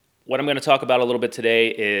What I'm going to talk about a little bit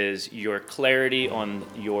today is your clarity on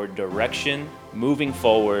your direction moving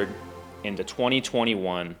forward into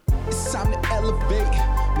 2021. It's time to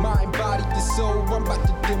elevate mind, body, and soul. I'm about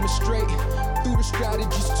to demonstrate through the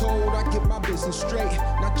strategies told. I get my business straight.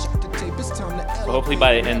 Now check the tape. It's time to elevate. Hopefully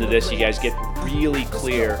by the end of this, you guys get really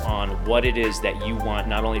clear on what it is that you want,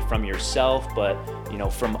 not only from yourself, but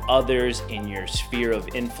from others in your sphere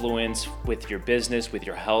of influence, with your business, with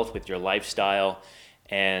your health, with your lifestyle.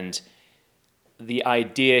 And the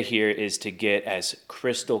idea here is to get as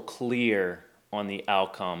crystal clear on the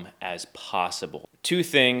outcome as possible. Two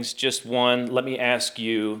things. Just one, let me ask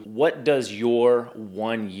you, what does your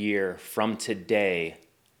 1 year from today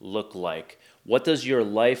look like? What does your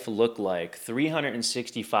life look like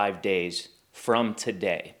 365 days from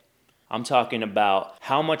today? I'm talking about,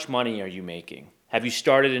 how much money are you making? Have you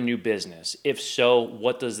started a new business? If so,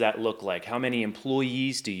 what does that look like? How many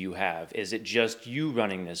employees do you have? Is it just you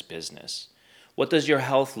running this business? What does your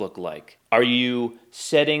health look like? Are you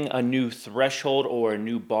setting a new threshold or a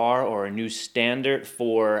new bar or a new standard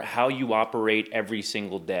for how you operate every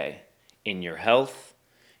single day in your health?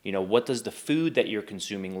 What does the food that you're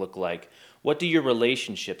consuming look like? What do your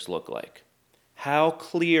relationships look like? How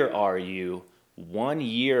clear are you 1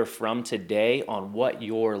 year from today on what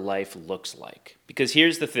your life looks like? Because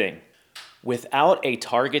here's the thing. Without a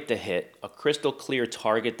target to hit, a crystal clear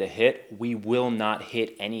target to hit, we will not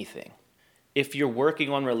hit anything. If you're working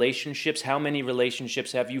on relationships, how many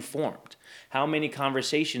relationships have you formed? How many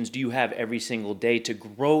conversations do you have every single day to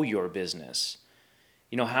grow your business?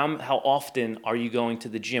 How often are you going to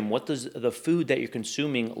the gym? What does the food that you're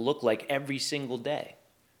consuming look like every single day?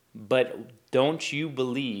 But don't you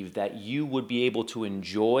believe that you would be able to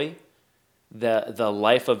enjoy the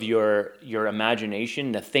life of your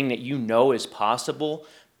imagination, the thing that you know is possible?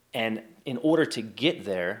 And in order to get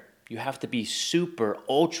there, you have to be super,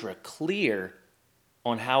 ultra clear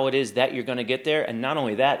on how it is that you're going to get there. And not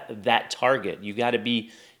only that target. You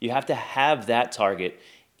have to have that target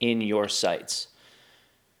in your sights.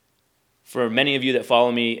 For many of you that follow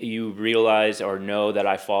me, you realize or know that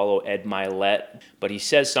I follow Ed Mylett, but he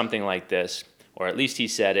says something like this, or at least he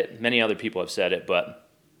said it. Many other people have said it, but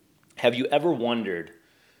have you ever wondered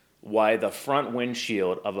why the front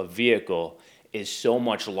windshield of a vehicle is so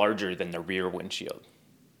much larger than the rear windshield?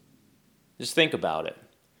 Just think about it.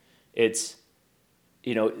 It's,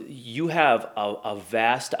 you have a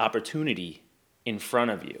vast opportunity in front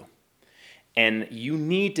of you, and you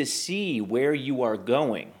need to see where you are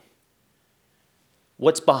going.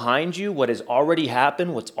 What's behind you, what has already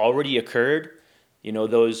happened, what's already occurred,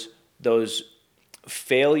 those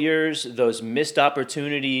failures, those missed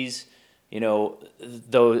opportunities,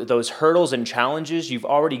 those hurdles and challenges, you've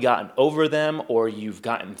already gotten over them, or you've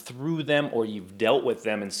gotten through them, or you've dealt with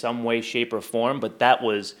them in some way, shape, or form, but that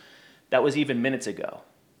was even minutes ago.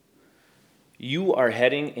 You are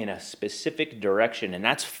heading in a specific direction, and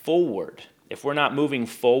that's forward. If we're not moving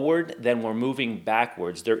forward, then we're moving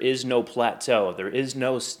backwards. There is no plateau. There is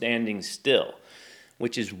no standing still,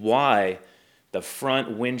 which is why the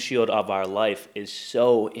front windshield of our life is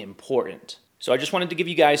so important. So I just wanted to give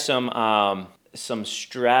you guys some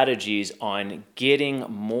strategies on getting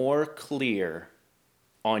more clear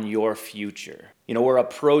on your future. We're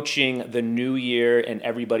approaching the new year, and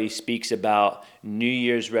everybody speaks about New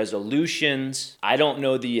Year's resolutions. I don't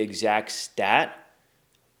know the exact stat,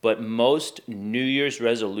 but most New Year's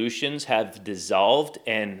resolutions have dissolved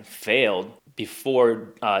and failed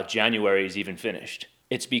before January is even finished.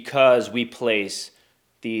 It's because we place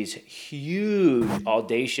these huge,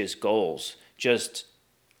 audacious goals, just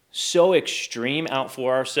so extreme out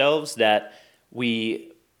for ourselves that we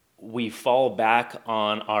fall back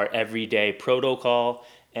on our everyday protocol,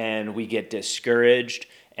 and we get discouraged,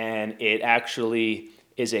 and it actually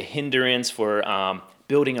is a hindrance for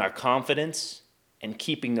building our confidence and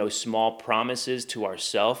keeping those small promises to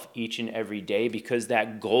ourselves each and every day, because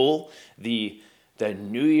that goal, the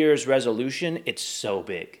New Year's resolution, it's so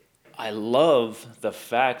big. I love the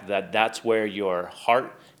fact that that's where your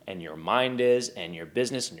heart and your mind is, and your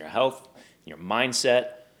business and your health, and your mindset,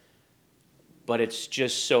 but it's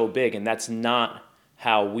just so big, and that's not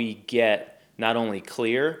how we get not only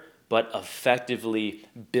clear, but effectively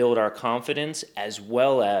build our confidence as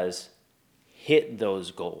well as hit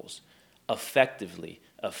those goals effectively,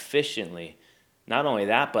 efficiently. Not only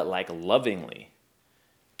that, but lovingly.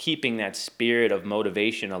 Keeping that spirit of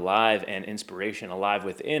motivation alive and inspiration alive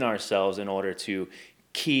within ourselves in order to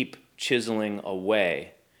keep chiseling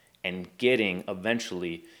away and getting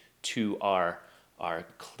eventually to our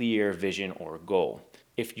clear vision or goal.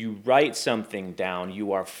 if you write something down,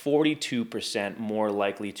 you are 42% more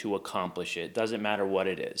likely to accomplish it. Doesn't matter what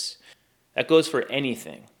it is. That goes for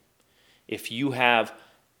anything. If you have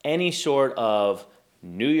any sort of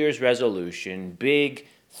New Year's resolution, big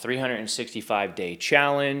 365-day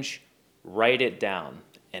challenge, write it down.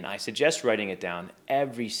 And I suggest writing it down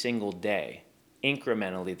every single day,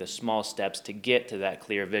 incrementally, the small steps to get to that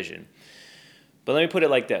clear vision. But let me put it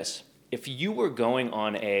like this. If you were going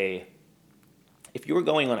on a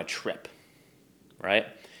trip, right?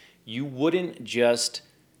 You wouldn't just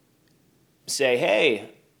say,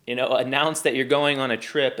 hey, announce that you're going on a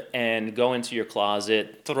trip and go into your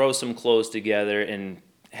closet, throw some clothes together, and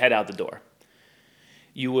head out the door.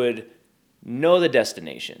 You would know the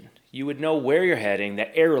destination. You would know where you're heading,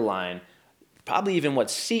 the airline, probably even what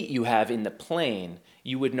seat you have in the plane.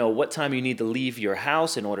 You would know what time you need to leave your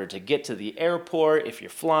house in order to get to the airport, if you're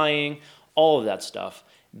flying, all of that stuff.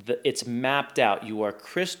 It's mapped out. You are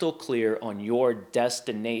crystal clear on your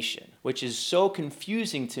destination, which is so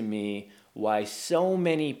confusing to me why so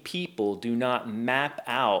many people do not map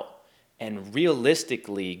out and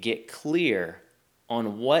realistically get clear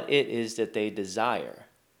on what it is that they desire.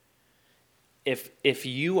 If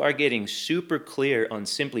you are getting super clear on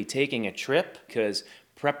simply taking a trip, because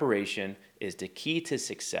preparation is the key to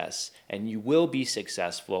success, and you will be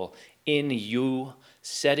successful in you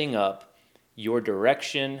setting up your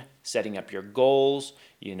direction, setting up your goals,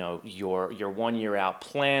 your 1 year out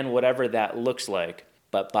plan, whatever that looks like.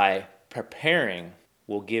 But by preparing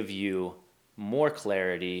will give you more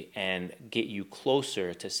clarity and get you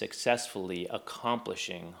closer to successfully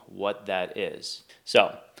accomplishing what that is.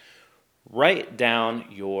 So, write down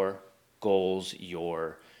your goals,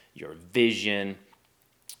 your vision.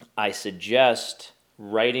 I suggest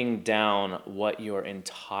writing down what your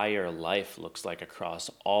entire life looks like across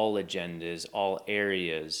all agendas, all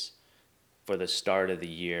areas for the start of the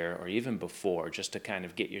year or even before, just to kind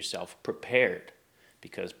of get yourself prepared,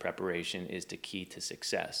 because preparation is the key to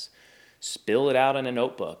success. Spill it out in a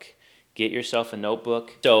notebook. Get yourself a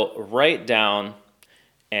notebook. So write down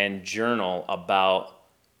and journal about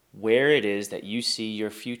where it is that you see your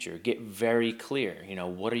future. Get very clear.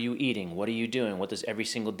 What are you eating? What are you doing? What does every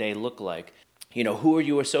single day look like? Who are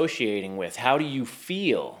you associating with? How do you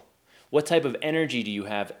feel? What type of energy do you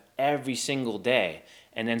have every single day?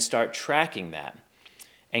 And then start tracking that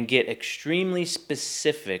and get extremely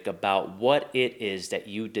specific about what it is that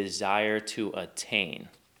you desire to attain.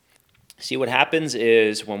 See, what happens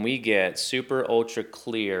is when we get super ultra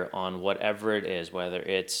clear on whatever it is, whether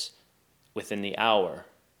it's within the hour,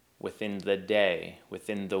 within the day,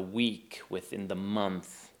 within the week, within the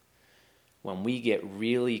month, when we get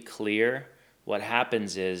really clear, what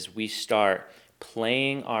happens is we start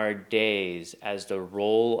playing our days as the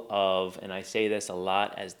role of, and I say this a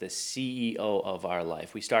lot, as the CEO of our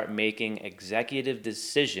life. We start making executive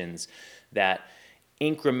decisions that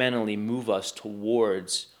incrementally move us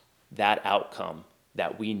towards that outcome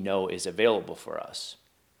that we know is available for us.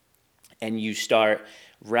 And you start,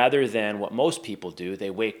 rather than what most people do,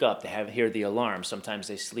 they wake up, they hear the alarm, sometimes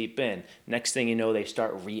they sleep in. Next thing you know, they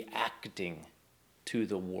start reacting to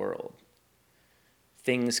the world.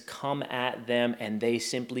 Things come at them and they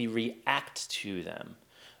simply react to them,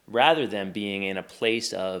 rather than being in a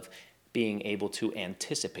place of being able to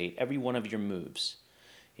anticipate every one of your moves.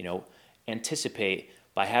 Anticipate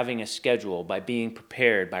by having a schedule, by being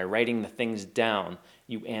prepared, by writing the things down.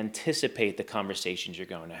 You anticipate the conversations you're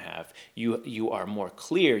going to have. You are more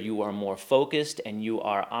clear, you are more focused, and you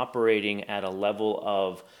are operating at a level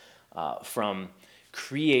of from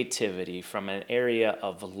creativity, from an area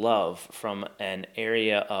of love, from an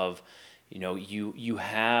area of, you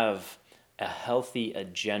have a healthy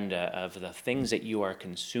agenda of the things that you are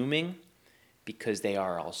consuming, because they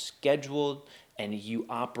are all scheduled, and you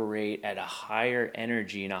operate at a higher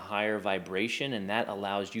energy and a higher vibration, and that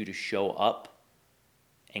allows you to show up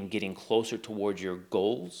and getting closer towards your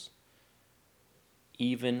goals,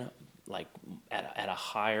 even like at a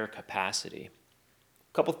higher capacity.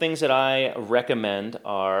 A couple things that I recommend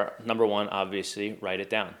are, number one, obviously, write it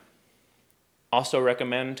down. Also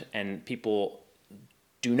recommend, and people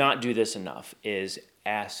do not do this enough, is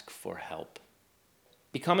ask for help.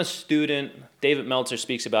 Become a student. David Meltzer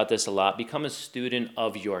speaks about this a lot. Become a student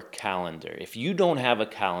of your calendar. If you don't have a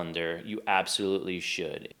calendar, you absolutely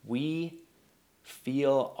should. We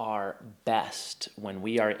feel our best when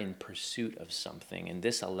we are in pursuit of something, and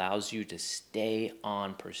this allows you to stay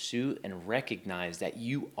on pursuit and recognize that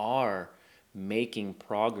you are making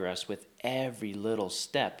progress with every little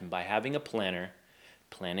step. And by having a planner,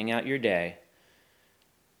 planning out your day,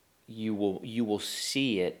 you will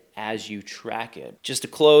see it as you track it. Just to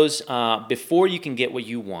close, before you can get what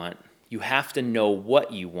you want, you have to know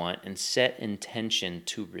what you want and set intention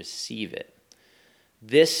to receive it.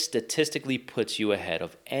 This statistically puts you ahead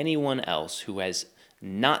of anyone else who has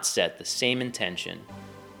not set the same intention,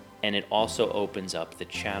 and it also opens up the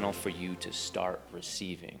channel for you to start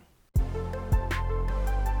receiving.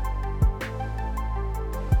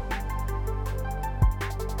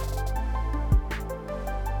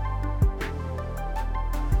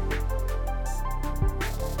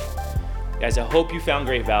 Guys, I hope you found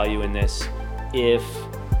great value in this. If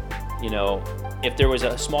there was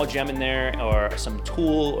a small gem in there or some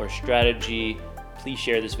tool or strategy, please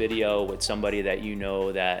share this video with somebody that you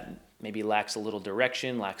know that maybe lacks a little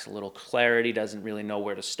direction, lacks a little clarity, doesn't really know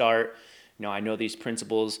where to start. I know these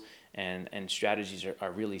principles and strategies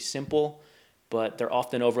are really simple, but they're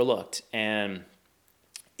often overlooked. And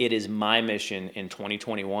it is my mission in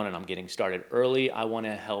 2021, and I'm getting started early. I want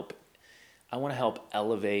to help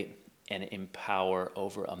elevate and empower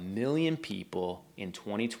over 1 million people in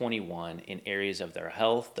 2021 in areas of their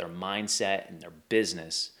health, their mindset, and their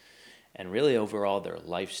business, and really overall their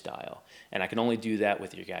lifestyle. And I can only do that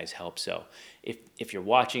with your guys' help. So if you're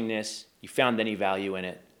watching this, you found any value in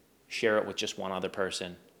it, share it with just one other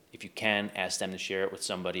person. If you can, ask them to share it with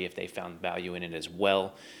somebody if they found value in it as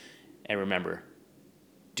well. And remember,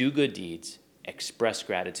 do good deeds, express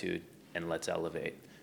gratitude, and let's elevate.